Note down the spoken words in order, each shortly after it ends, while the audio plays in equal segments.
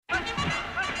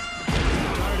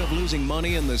losing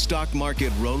money in the stock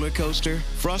market roller coaster?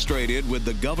 Frustrated with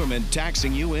the government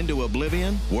taxing you into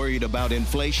oblivion? Worried about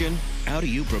inflation? How do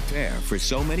you prepare for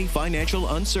so many financial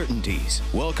uncertainties?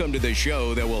 Welcome to the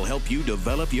show that will help you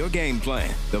develop your game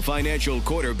plan. The Financial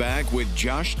Quarterback with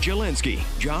Josh Jelinski.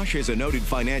 Josh is a noted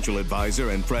financial advisor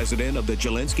and president of the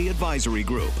Jelinski Advisory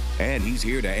Group, and he's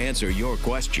here to answer your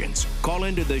questions. Call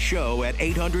into the show at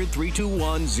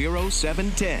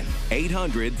 800-321-0710.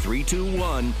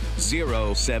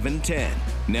 800-321-0710.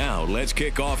 Now, let's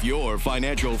kick off your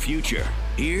financial future.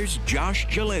 Here's Josh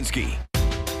Jelinski.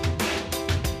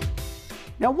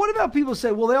 Now, what about people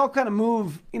say, well, they all kind of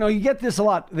move, you get this a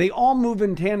lot. They all move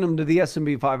in tandem to the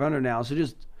S&P 500 now, so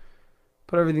just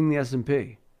put everything in the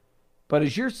S&P. But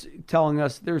as you're telling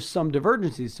us, there's some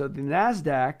divergences. So the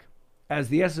NASDAQ, as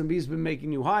the S&P has been making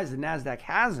new highs, the NASDAQ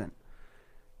hasn't.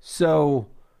 So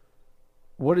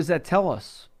what does that tell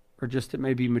us? Or just it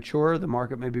may be mature, the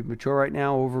market may be mature right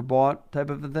now, overbought type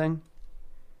of a thing?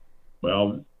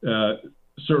 Well,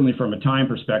 certainly from a time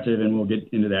perspective, and we'll get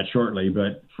into that shortly,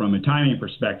 but from a timing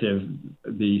perspective,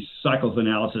 the cycles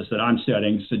analysis that I'm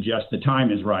studying suggests the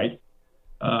time is right.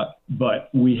 But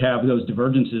we have those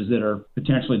divergences that are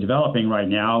potentially developing right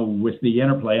now with the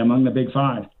interplay among the big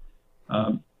five.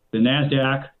 The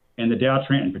NASDAQ and the Dow,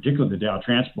 in particular the Dow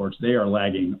Transports, they are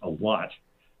lagging a lot.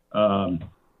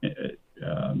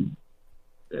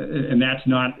 And that's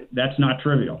not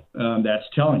trivial. That's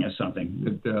telling us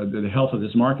something. The health of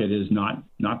this market is not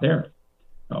there.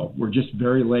 We're just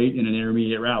very late in an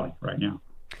intermediate rally right now.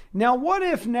 Now, what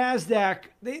if NASDAQ,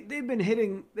 the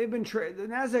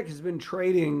NASDAQ has been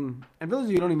trading, and for those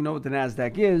of you who don't even know what the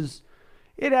NASDAQ is,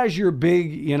 it has your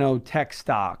big, tech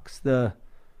stocks.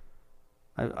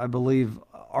 I believe,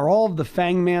 are all of the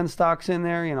FANGMAN stocks in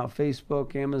there?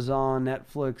 Facebook, Amazon,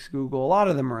 Netflix, Google, a lot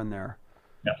of them are in there.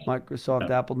 Yes. Microsoft,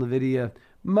 Apple, NVIDIA.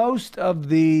 Most of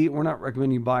we're not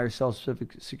recommending you buy or sell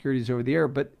specific securities over the air,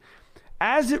 but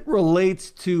as it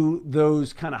relates to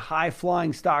those kind of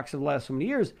high-flying stocks of the last so many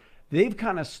years, they've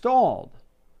kind of stalled.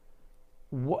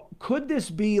 Could this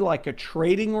be like a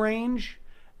trading range,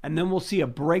 and then we'll see a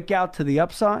breakout to the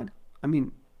upside? I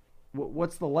mean,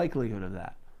 what's the likelihood of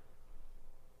that?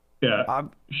 Yeah,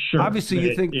 sure. Obviously,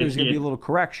 you think there's going to be a little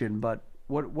correction, but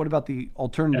what about the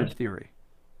alternative theory?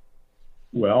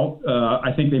 Well,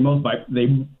 I think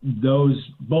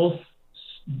both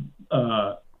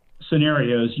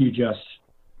scenarios you just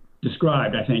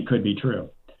described, I think, could be true.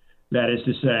 That is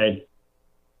to say,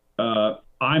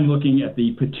 I'm looking at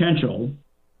the potential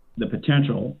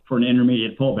for an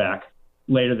intermediate pullback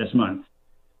later this month.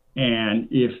 And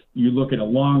if you look at a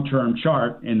long-term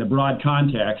chart in the broad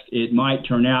context, it might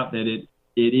turn out that it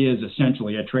is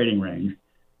essentially a trading range.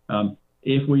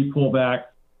 If we pull back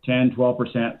 10,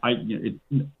 12%,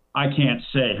 I can't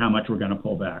say how much we're going to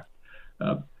pull back.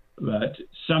 But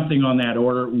something on that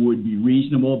order would be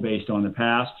reasonable based on the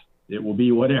past. It will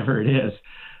be whatever it is.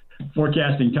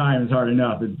 Forecasting time is hard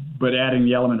enough, but adding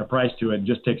the element of price to it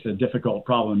just takes a difficult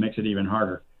problem and makes it even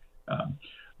harder.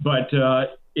 But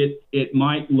it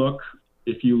might look,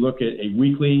 if you look at a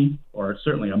weekly or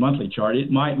certainly a monthly chart, it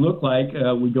might look like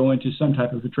we go into some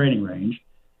type of a trading range.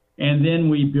 And then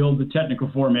we build the technical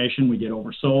formation. We get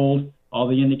oversold. All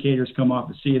the indicators come off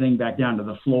the ceiling back down to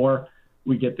the floor.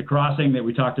 We get the crossing that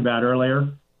we talked about earlier.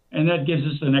 And that gives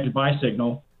us the next buy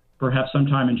signal, perhaps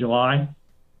sometime in July.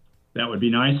 That would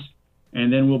be nice.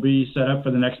 And then we'll be set up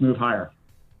for the next move higher.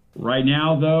 Right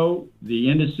now, though, the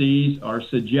indices are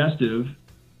suggestive,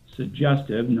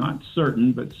 not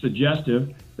certain, but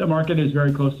suggestive. The market is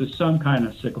very close to some kind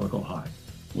of cyclical high.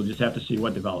 We'll just have to see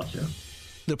what develops here.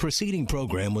 The preceding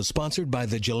program was sponsored by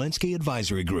the Jelinski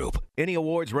Advisory Group. Any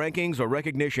awards, rankings, or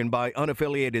recognition by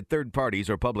unaffiliated third parties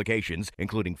or publications,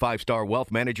 including 5-Star Wealth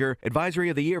Manager, Advisory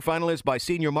of the Year finalist by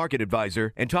Senior Market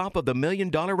Advisor, and top of the $1 Million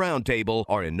Roundtable,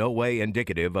 are in no way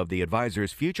indicative of the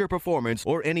advisor's future performance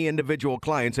or any individual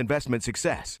client's investment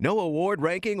success. No award,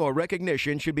 ranking, or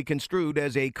recognition should be construed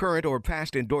as a current or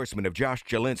past endorsement of Josh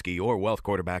Jelinski or Wealth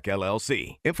Quarterback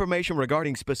LLC. Information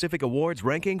regarding specific awards,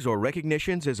 rankings, or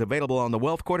recognitions is available on the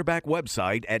Wealth Quarterback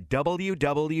website at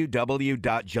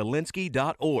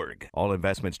www.jelinski.org. All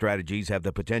investment strategies have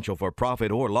the potential for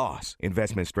profit or loss.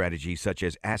 Investment strategies such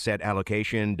as asset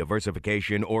allocation,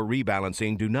 diversification, or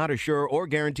rebalancing do not assure or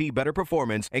guarantee better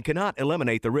performance and cannot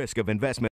eliminate the risk of investment